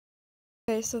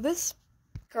Okay, so this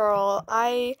girl,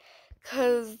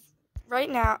 cause right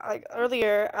now, like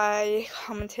earlier, I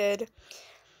commented,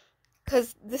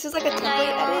 cause this is like a template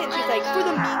edit, and she's like, for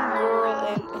the mean girl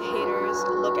and haters,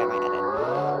 look at my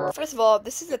edit. First of all,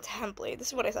 this is a template. This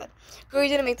is what I said. Girl, you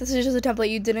didn't make this. Is just a template.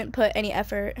 You didn't put any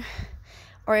effort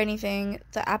or anything.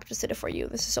 The app just did it for you.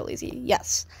 This is so lazy.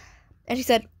 Yes. And she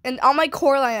said, and on my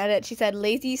core line edit, she said,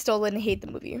 lazy, stolen, hate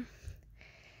the movie.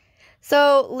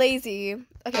 So, lazy.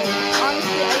 Okay,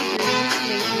 honestly, I agree.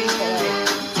 Lazy, but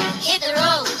like, hit the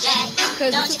road, Jack.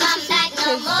 Don't you come back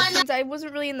no more. Since I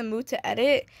wasn't really in the mood to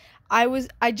edit, I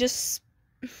just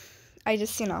did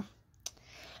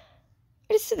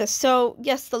this. So,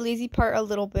 yes, the lazy part a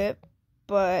little bit,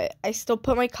 but I still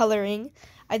put my coloring.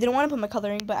 I didn't want to put my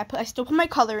coloring, but I still put my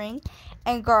coloring.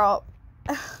 And girl,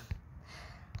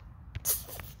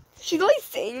 she's only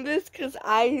saying this because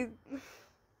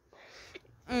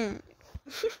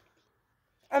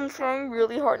I'm trying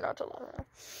really hard not to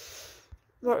laugh.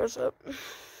 What is it?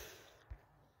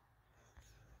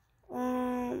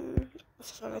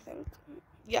 It's this one, I think.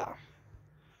 Yeah.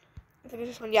 I think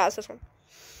it's this one. Yeah, it's this one.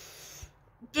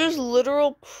 There's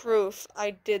literal proof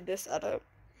I did this edit.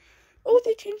 Oh,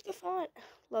 they changed the font.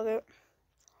 Love it.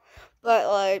 But,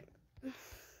 like,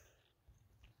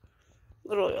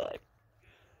 literally, like,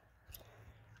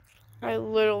 I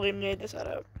literally made this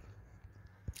edit.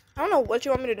 I don't know what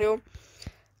you want me to do.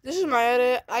 This is my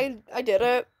edit. I did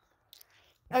it.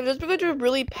 And just because you're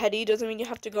really petty doesn't mean you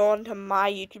have to go onto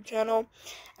my YouTube channel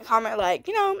and comment, like,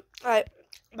 you know, like,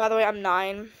 by the way, I'm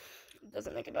 9.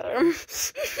 Doesn't make it better.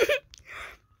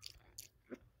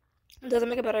 Doesn't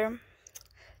make it better.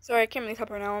 Sorry, I can't really help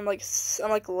right now. I'm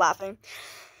like laughing.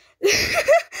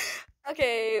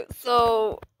 Okay,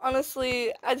 so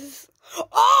honestly,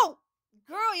 oh,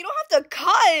 girl, you don't have to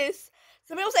cuss.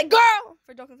 Somebody will say, girl,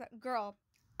 for joking, girl.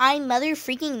 I'm mother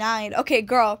freaking 9. Okay,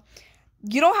 girl,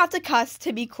 you don't have to cuss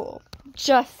to be cool.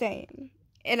 Just saying.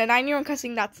 And a 9-year-old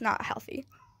cussing, that's not healthy.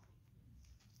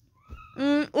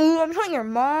 Ooh, I'm telling your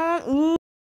mom. Ooh.